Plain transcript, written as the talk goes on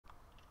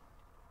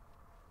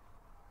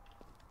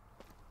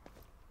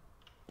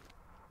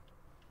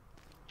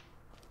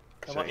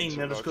Der var en,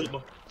 der skød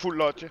mig. Fuld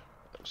lodge.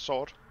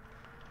 Sort.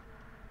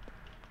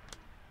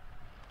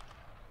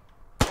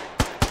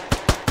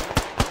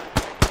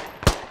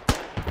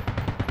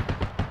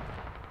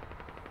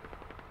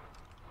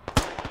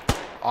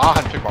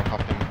 Han fik bare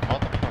kraft i min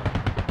motherfucker.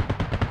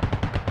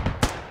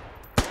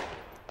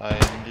 Der er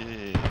en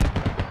lige...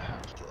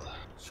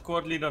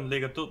 Squad-leaderen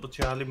ligger død på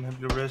Charlie, men han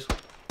bliver res.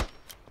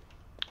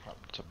 Ja,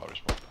 så bare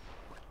respawn.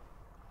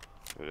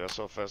 Jeg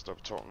så fast op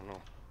i tårnet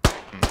nu.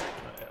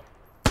 Ja.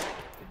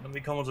 Når vi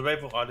kommer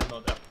tilbage på rettet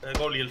noget der. Der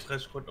går lige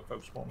 50 sekunder før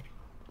vi spawner.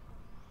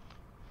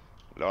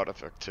 Lot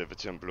of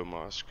activity on Blue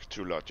Mosque.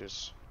 2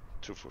 lodges.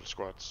 2 full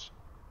squads.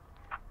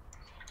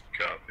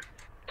 Copy.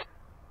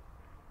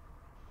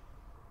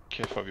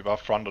 Kæft, hvor vi bare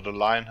front of the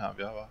line her,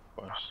 vi har bare,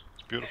 boys.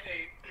 It's beautiful.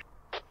 Hey.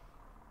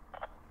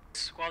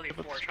 Squad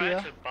 4, try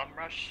to bum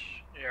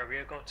rush your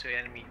vehicle to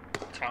enemy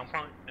strong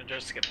point and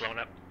just get blown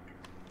up.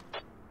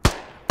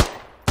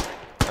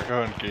 Jeg kan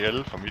høre en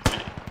GL fra mit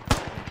liv.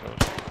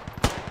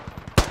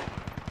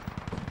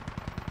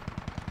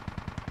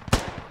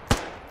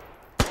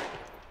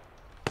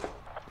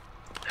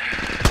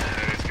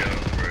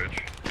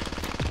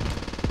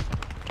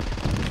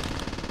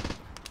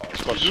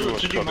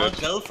 De er meget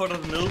glade for dig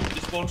dernede i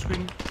spawn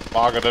screen.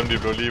 Marker dem, de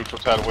blev lige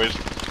totalt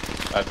wasted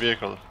af et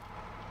vehicle. You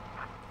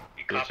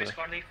copy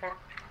squad 4?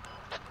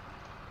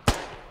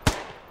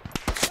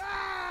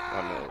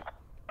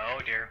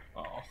 Oh dear.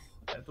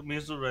 Ja, du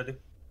mistede ready.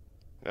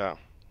 Ja.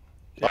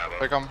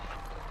 Der kom.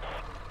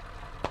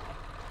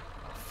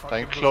 Der er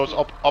en close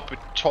op i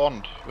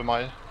tårnet ved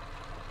mig.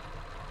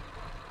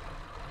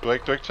 Du er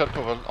ikke tæt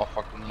på, vel?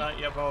 Fuck. Nej,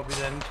 jeg var oppe i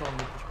det andet tårn,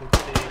 du skulle. Det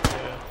er ikke...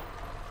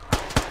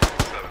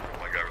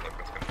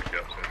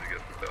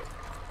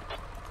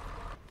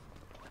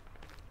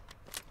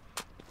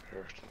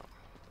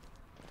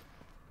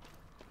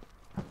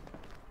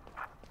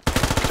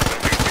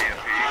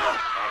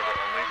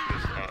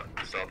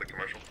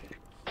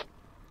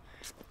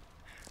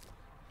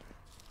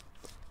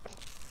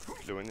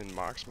 Løb ind i en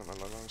marksman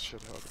eller noget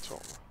shit heroppe i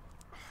tårnet.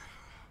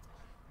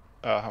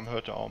 Ja, ham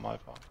hørte jeg over mig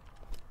fra.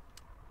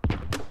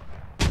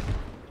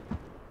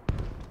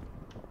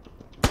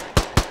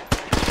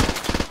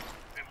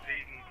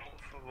 MP'en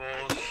for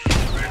vores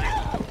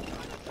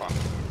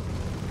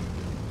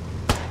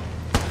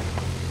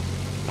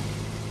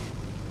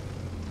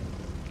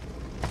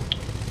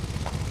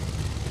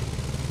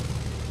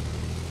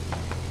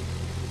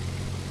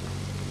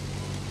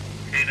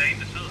okay, der er en,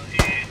 der sidder i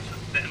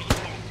det andet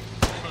tårn.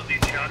 Så sidder vi i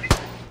Charlie.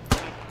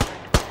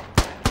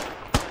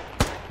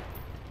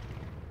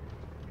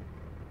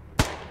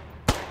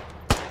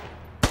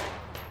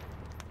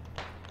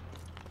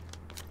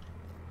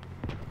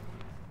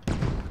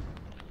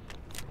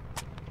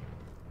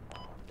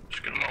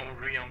 Skal du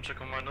over Rion, så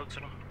kommer jeg ned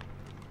til dig.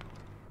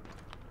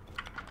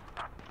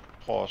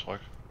 Prøv at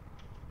rykke.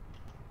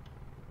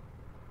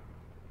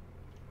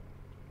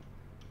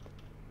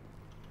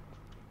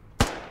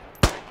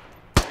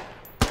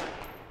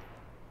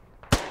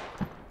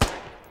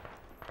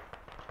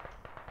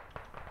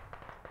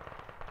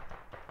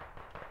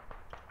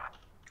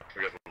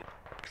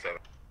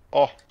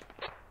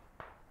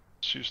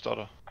 Syg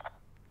stutter.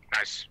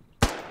 Nice.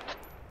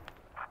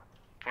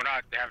 We're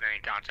not having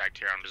any contact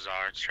here on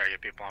Bazaar. Just try to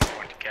get people on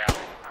point to cap.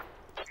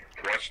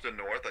 Watch the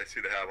north. I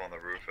see they have on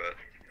the roof at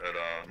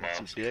Mosque.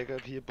 Some big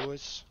up here,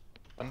 boys.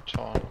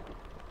 Tårn.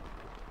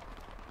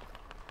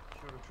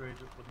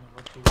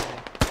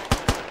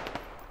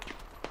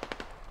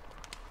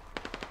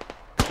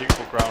 Kig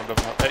på ground op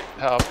her. Hey,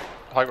 heroppe.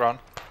 High ground.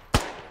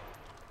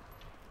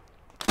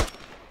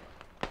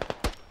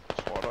 Jeg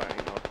tror, der er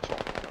en oppe i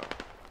tårnet her.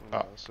 Jeg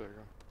er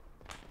sikker.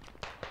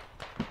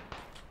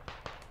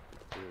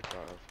 Det er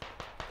dive.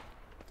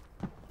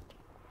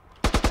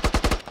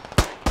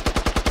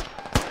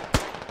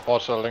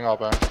 Fortsætter længere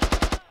op af.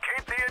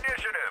 Keep the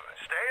initiative.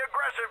 Stay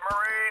aggressive,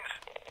 Marines.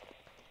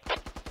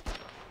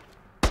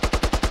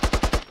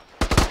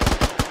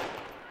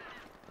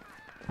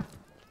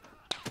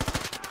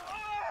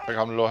 Jeg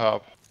kan lå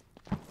heroppe.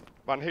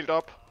 Var den helt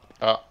op?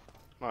 Ja.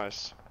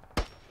 Nice.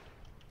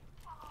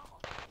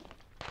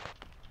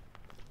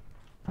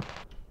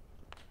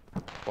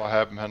 Hvor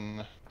have dem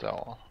han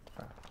derovre.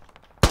 Ja.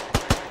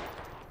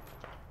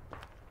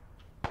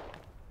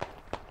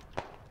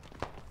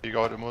 De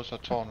går det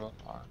modsatte tårn, vel?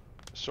 Nej.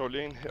 Så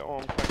lige en herovre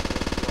omkring.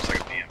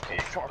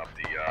 Fuck.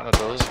 Han er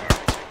død.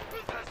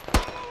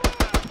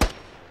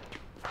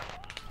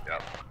 Ja,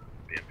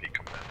 BMP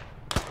kommer ned.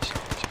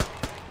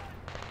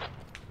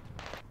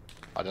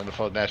 Ej, den har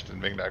fået næsten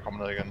en ving, der er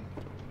kommet ned igen.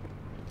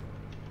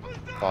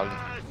 Farlig.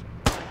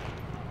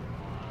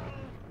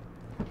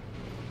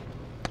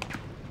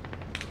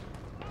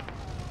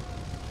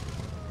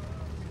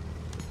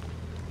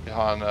 Vi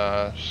har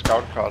en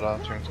scout car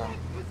der, tænkt sammen.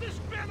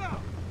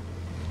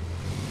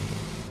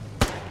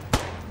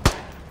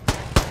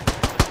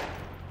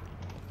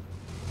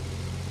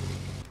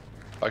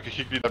 Og jeg kan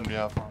kigge lige dem lige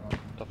herfra.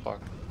 Derfra.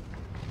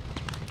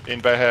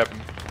 En bag her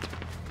dem.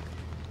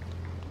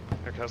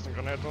 Jeg kaster en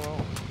granat på.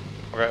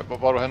 Okay,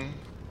 hvor er du henne?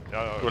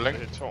 Jeg du er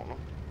længe? i tårnet.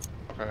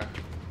 Okay.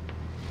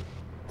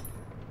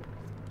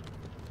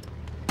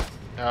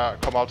 Jeg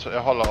kommer op til, jeg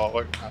holder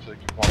ryggen her, så jeg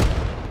kan komme op.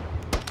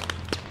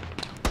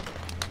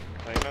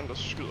 Der er en eller anden, der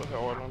skyder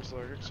herovre et eller andet sted,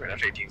 jeg kan ikke se.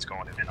 F-18's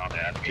going in on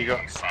that. Kigger.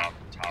 From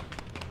top.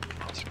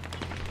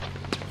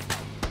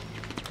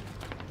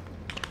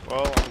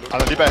 Well, I'm looking.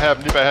 Han er lige bag her,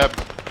 lige bag her.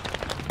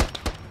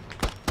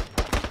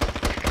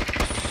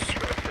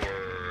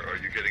 Are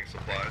you getting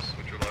supplies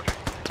with your logic?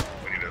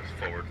 We need a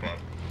forward fob.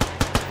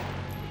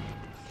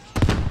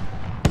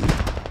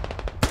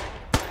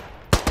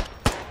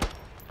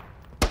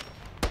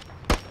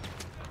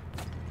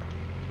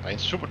 Der er en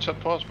super tæt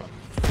på os, mand.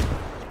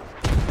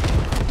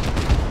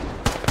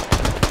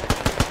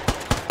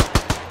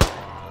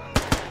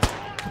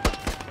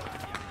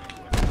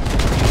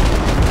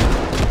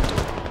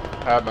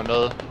 Her er man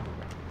nede.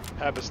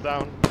 Hab is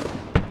down.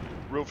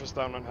 Roof is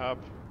down on Hab.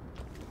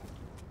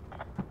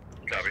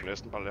 Jeg skal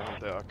næsten bare lade ham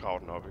der og grave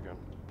den op igen.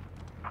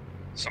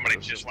 Somebody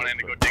just went in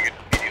to go dig it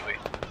immediately.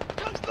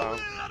 It's down.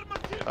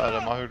 Ja, det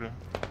er meget hyggeligt.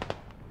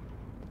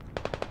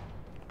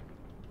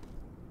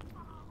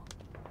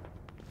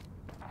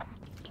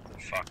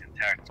 Fucking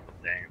tactical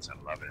dance, I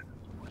love it.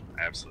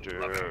 I absolutely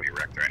love it to Dude. be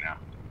wrecked right now.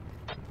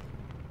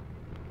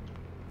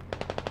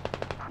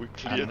 We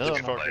cleared nede the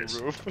under.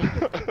 fucking roof.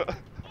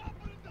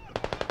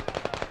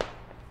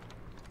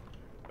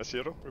 Hvad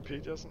siger du?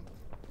 Repeat, Jason?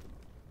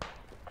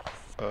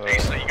 Hey,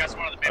 so you guys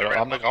one of the er der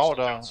right andre above graver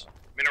you, der? Jones.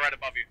 Minute right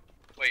above you.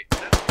 Wait.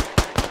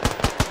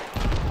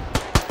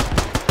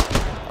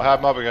 Og her er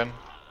dem op igen.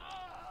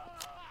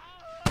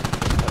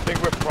 I think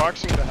we're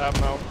proxying the Hab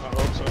now. I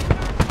hope so.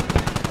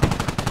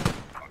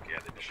 Fuck yeah,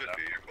 they You did should that.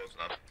 be, you're close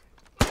enough.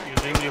 De er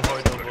rimelig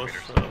højt over os,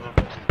 så...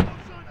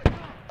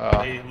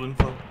 Ja, Hey,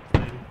 udenfor.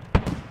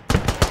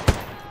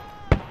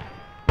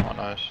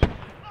 nice.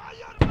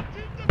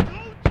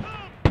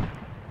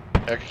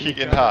 Jeg kan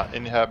kigge ind her,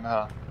 ind i her dem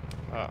her.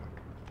 Ah.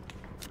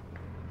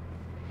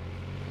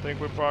 I think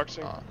we're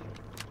proxying. Ah.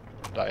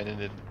 Der er inde i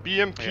det.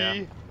 BMP,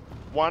 Yeah.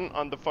 one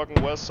on the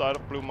fucking west side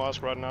of Blue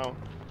Mosque right now.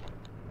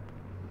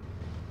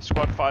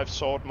 Squad 5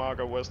 sword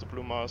marker west of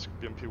Blue Mosque,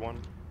 BMP 1.